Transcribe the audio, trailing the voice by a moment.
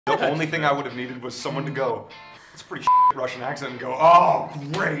The only thing I would have needed was someone to go, it's a pretty shit Russian accent, and go, oh,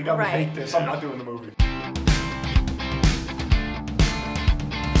 great, I hate this, I'm not doing the movie.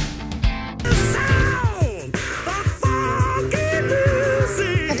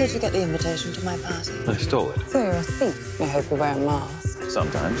 How did you get the invitation to my party? I stole it. So you're a thief. I hope you wear a mask.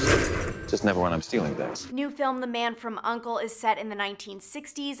 Sometimes. Just never when I'm stealing things. New film The Man From U.N.C.L.E. is set in the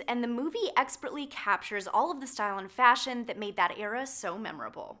 1960s, and the movie expertly captures all of the style and fashion that made that era so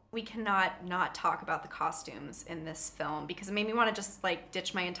memorable. We cannot not talk about the costumes in this film because it made me want to just like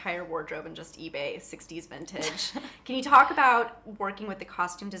ditch my entire wardrobe and just eBay 60s vintage. Can you talk about working with the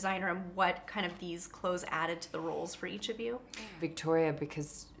costume designer and what kind of these clothes added to the roles for each of you? Victoria,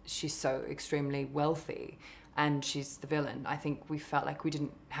 because she's so extremely wealthy, and she's the villain, I think we felt like we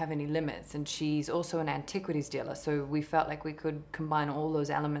didn't have any limits, and she's also an antiquities dealer, so we felt like we could combine all those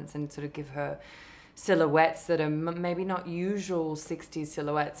elements and sort of give her silhouettes that are maybe not usual 60s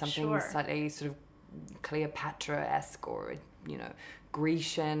silhouettes, something slightly sort of Cleopatra-esque or, you know,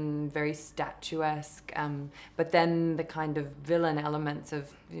 Grecian, very statuesque, but then the kind of villain elements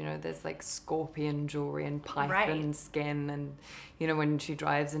of, you know, there's like scorpion jewelry and python skin, and, you know, when she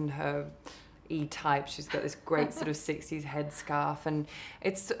drives in her E-type, she's got this great sort of 60s headscarf, and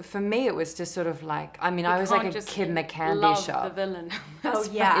it's, for me, it was just sort of like, I mean, I was like a kid in a candy shop. The villain. Oh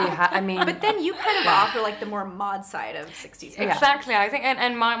yeah. I mean, but then you kind of offer like the more mod side of 60s. Yeah. Exactly. I think,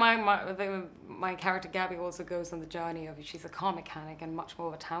 and my character Gabby also goes on the journey of, she's a car mechanic and much more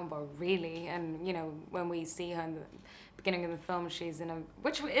of a town boy, really. And you know, when we see her in the beginning of the film, she's in a,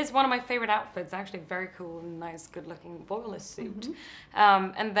 which is one of my favorite outfits, actually, very cool and nice, good-looking boiler suit.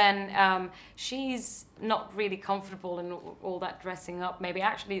 And then she's not really comfortable in all that dressing up. Maybe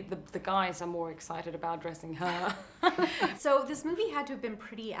actually the guys are more excited about dressing her. So this movie had to have been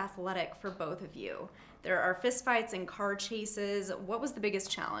pretty athletic for both of you. There are fistfights and car chases. What was the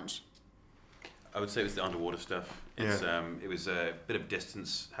biggest challenge? I would say it was the underwater stuff. It's, it was a bit of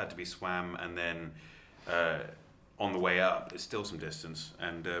distance, had to be swam, and then on the way up, there's still some distance,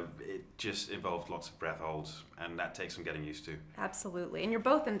 and it just involved lots of breath holds, and that takes some getting used to. Absolutely, and you're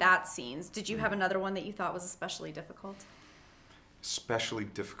both in that scenes. Did you have another one that you thought was especially difficult? Especially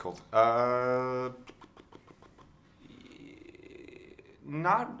difficult?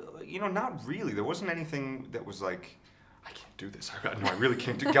 Not, you know, not really. There wasn't anything that was like, I can't do this. No, I really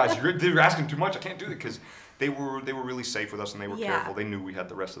can't do it. Guys, you're asking too much. I can't do it, because they were really safe with us, and they were careful. They knew we had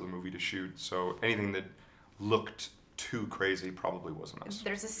the rest of the movie to shoot, so anything that looked too crazy probably wasn't us.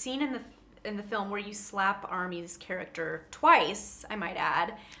 There's a scene in the film where you slap Armie's character twice, I might add.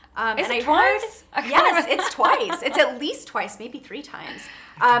 Is and it I twice? Heard, yes, it's twice. It's at least twice, maybe 3 times.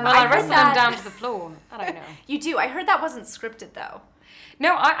 Well, I wrestle them down to the floor. I don't know. You do. I heard that wasn't scripted, though.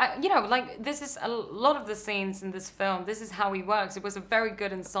 No, you know, like, this is a lot of the scenes in this film, this is how he works. It was a very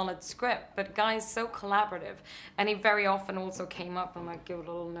good and solid script, but Guy's so collaborative, and he very often also came up and like give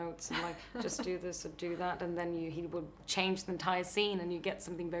little notes and like, just do this or do that, and then he would change the entire scene, and you get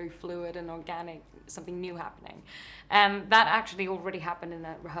something very fluid and organic, something new happening. And that actually already happened in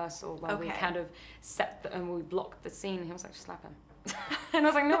a rehearsal where we kind of set and we blocked the scene. He was like, slap him. And I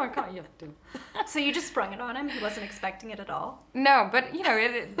was like, no, I can't, you have to. So you just sprung it on him? He wasn't expecting it at all? No, but, you know,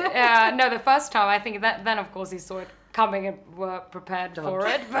 no, the first time, I think that then, of course, he saw it coming and were prepared for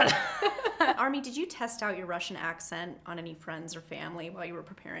it. But Armie, did you test out your Russian accent on any friends or family while you were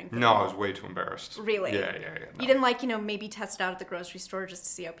preparing for No, I was way too embarrassed. Really? Yeah. No. You didn't, like, you know, maybe test it out at the grocery store just to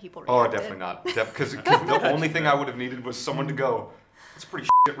see how people reacted? Oh, definitely not. Because the only thing I would have needed was someone to go, it's a pretty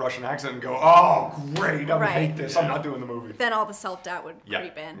shit Russian accent, and go, oh, great, I hate this, I'm not doing the movie. Then all the self-doubt would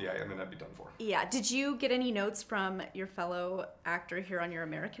creep in. Yeah, and then that'd be done for. Yeah, did you get any notes from your fellow actor here on your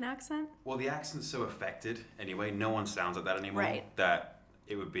American accent? Well, the accent's so affected anyway, no one sounds like that anymore, that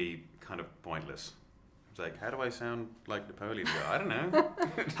it would be kind of pointless. It's like, how do I sound like Napoleon? I don't know.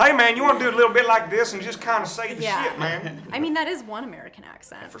 Hey man, you want to do a little bit like this and just kind of say the shit, man? I mean, that is one American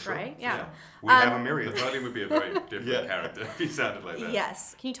accent, for sure. right? Yeah. We have a myriad. Napoleon would be a very different character if he sounded like that.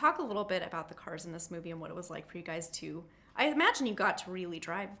 Yes. Can you talk a little bit about the cars in this movie and what it was like for you guys to, I imagine you got to really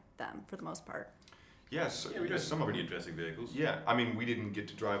drive them for the most part. Yes. Yeah, we drove some pretty interesting vehicles. Yeah, I mean, we didn't get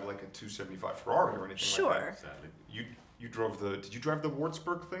to drive like a 275 Ferrari or anything like that. Exactly. You drove the, did you drive the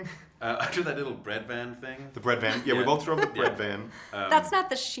Wartsburg thing? I drove that little bread van thing. The bread van? Yeah, we both drove the bread van. That's not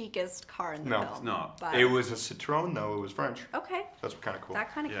the chicest car in the film. No, it's not. But it was a Citroen, though. It was French. Okay. That's kind of cool.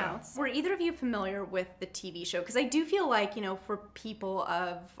 That kind of counts. Were either of you familiar with the TV show? Because I do feel like, you know, for people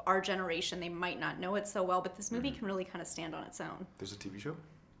of our generation, they might not know it so well, but this movie can really kind of stand on its own. There's a TV show?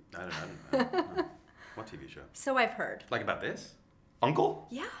 I don't know. What TV show? So I've heard. Like about this? Uncle?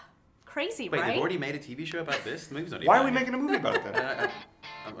 Yeah. Crazy, Wait, right? they've already made a TV show about this? The movie's not even Why are we making a movie about it then?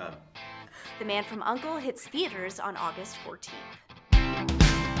 The Man from U.N.C.L.E. hits theaters on August 14th.